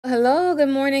Hello, good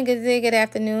morning, good day, good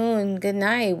afternoon, good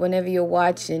night, whenever you're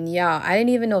watching. Y'all, I didn't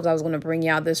even know if I was going to bring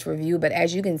y'all this review, but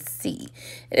as you can see,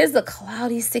 it is a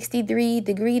cloudy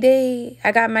 63-degree day.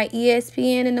 I got my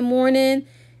ESPN in the morning,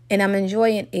 and I'm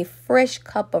enjoying a fresh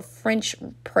cup of French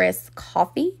press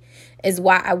coffee, is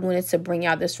why I wanted to bring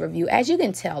y'all this review. As you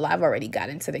can tell, I've already got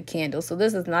into the candle, so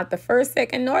this is not the first,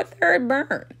 second, nor third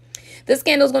burn. This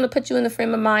candle is going to put you in the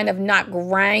frame of mind of not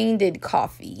grinded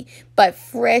coffee, but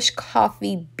fresh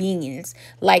coffee beans,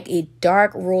 like a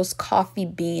dark roast coffee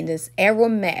bean. It's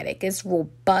aromatic, it's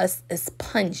robust, it's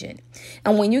pungent.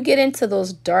 And when you get into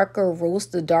those darker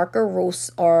roasts, the darker roasts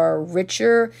are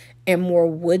richer and more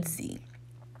woodsy.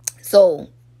 So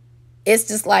it's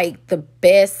just like the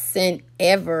best scent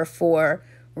ever for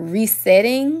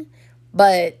resetting.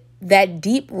 But that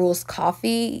deep roast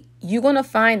coffee, you're going to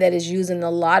find that it's using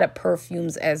a lot of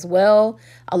perfumes as well.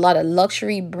 A lot of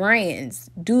luxury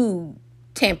brands do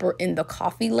tamper in the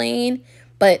coffee lane,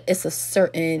 but it's a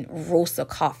certain roast of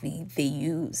coffee they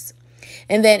use.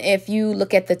 And then if you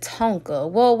look at the Tonka,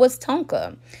 well, what's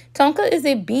Tonka? Tonka is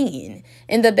a bean.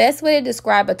 And the best way to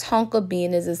describe a Tonka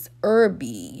bean is it's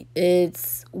herby,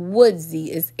 it's woodsy,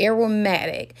 it's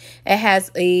aromatic. It has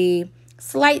a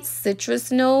slight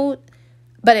citrus note,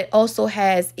 but it also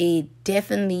has a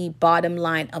definitely bottom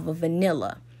line of a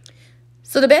vanilla.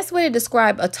 So the best way to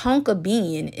describe a Tonka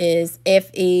bean is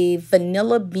if a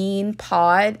vanilla bean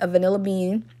pod, a vanilla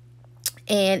bean,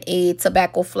 and a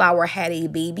tobacco flower had a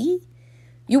baby,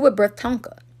 you would birth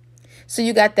Tonka. So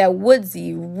you got that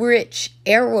woodsy, rich,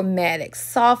 aromatic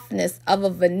softness of a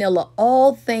vanilla,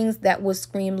 all things that would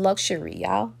scream luxury,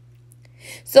 y'all.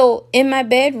 So in my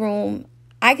bedroom,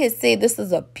 I could say this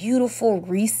is a beautiful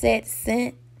reset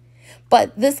scent,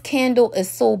 but this candle is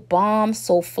so bomb,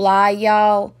 so fly,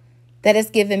 y'all, that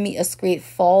it's giving me a straight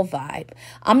fall vibe.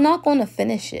 I'm not going to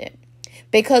finish it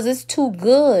because it's too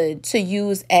good to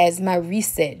use as my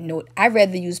reset note. I'd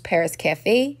rather use Paris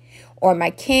Cafe or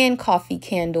my canned coffee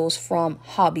candles from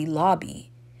Hobby Lobby.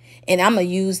 And I'm going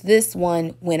to use this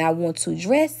one when I want to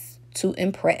dress to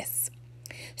impress.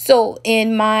 So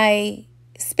in my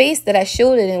space that I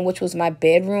showed it in, which was my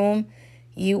bedroom,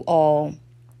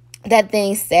 that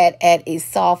thing sat at a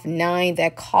soft 9.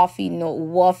 That coffee note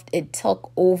waft, it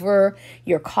took over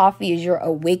your coffee as your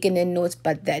awakening notes.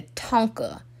 But that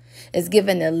Tonka is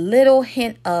giving a little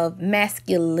hint of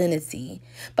masculinity.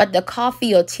 But the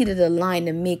coffee or tea to the line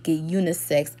to make it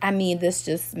unisex. I mean, this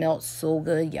just smelled so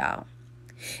good, y'all.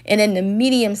 And in the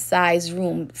medium-sized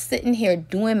room, sitting here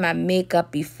doing my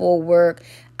makeup before work,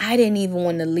 I didn't even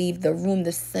want to leave the room.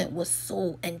 The scent was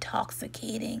so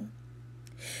intoxicating.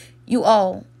 You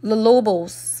all, La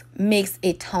Lobos makes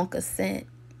a Tonka scent.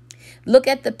 Look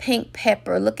at the pink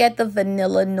pepper. Look at the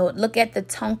vanilla note. Look at the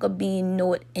Tonka bean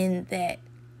note in that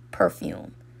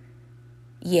perfume.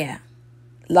 Yeah,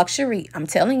 luxury. I'm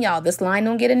telling y'all, this line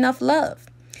don't get enough love.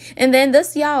 And then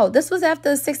this, y'all, this was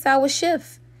after a 6-hour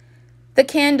shift. The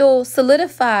candle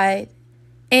solidified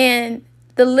and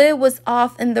the lid was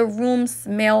off and the room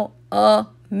smelled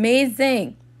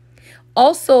amazing.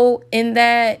 Also, in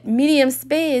that medium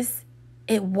space,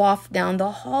 it wafted down the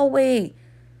hallway.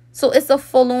 So it's a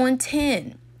full-on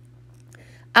 10.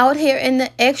 Out here in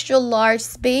the extra large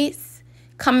space,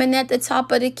 coming at the top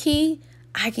of the key,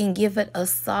 I can give it a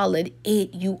solid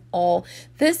 8, you all.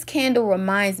 This candle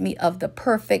reminds me of the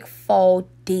perfect fall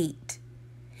date.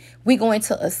 We going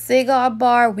to a cigar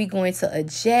bar. We going to a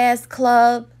jazz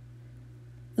club.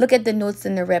 Look at the notes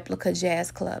in the replica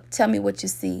jazz club. Tell me what you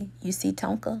see. You see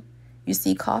Tonka? You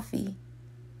see coffee?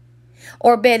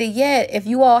 Or better yet, if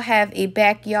you all have a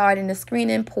backyard and a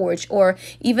screening porch or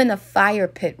even a fire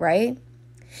pit, right?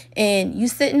 And you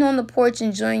sitting on the porch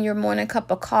enjoying your morning cup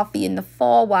of coffee in the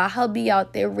fall while hubby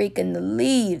out there raking the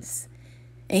leaves.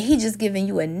 And he just giving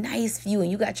you a nice view and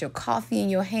you got your coffee in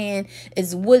your hand.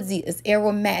 It's woodsy, it's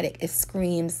aromatic, it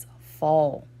screams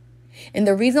fall. And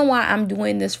the reason why I'm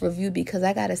doing this review, because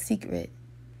I got a secret.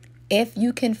 If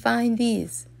you can find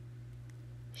these,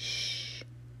 shh,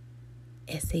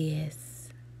 SAS,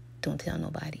 don't tell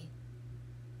nobody.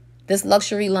 This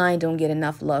luxury line don't get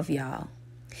enough love, y'all.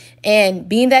 And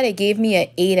being that it gave me an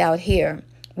 8 out here,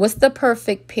 what's the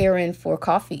perfect pairing for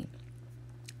coffee?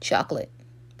 Chocolate.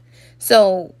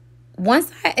 So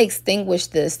once I extinguish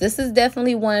this, this is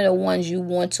definitely one of the ones you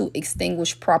want to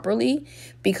extinguish properly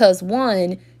because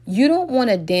one, you don't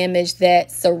want to damage that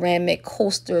ceramic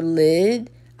coaster lid.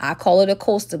 I call it a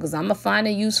coaster because I'm going to find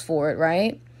a use for it,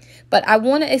 right? But I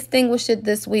want to extinguish it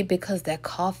this way because that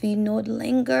coffee note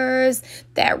lingers.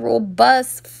 That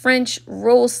robust French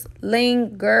roast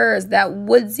lingers. That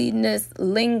woodsiness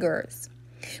lingers.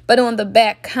 But on the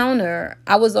back counter,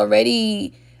 I was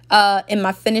already in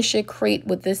my finisher crate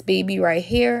with this baby right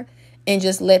here, and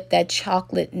just let that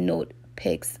chocolate note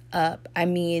picks up. I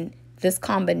mean, this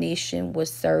combination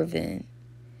was serving.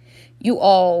 You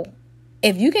all,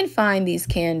 if you can find these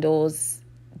candles,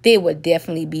 they would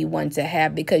definitely be one to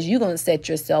have, because you're going to set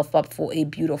yourself up for a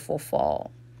beautiful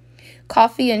fall.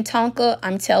 Coffee and Tonka,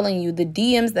 I'm telling you, the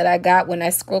DMs that I got when I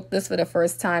scoped this for the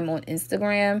first time on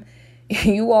Instagram,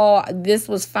 you all, this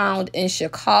was found in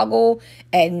Chicago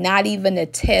at not even a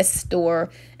test store,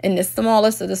 in the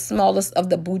smallest of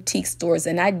the boutique stores.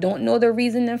 And I don't know the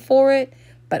reasoning for it,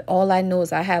 but all I know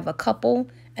is I have a couple,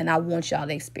 and I want y'all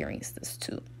to experience this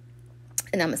too.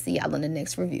 And I'm going to see y'all in the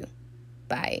next review.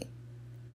 Bye.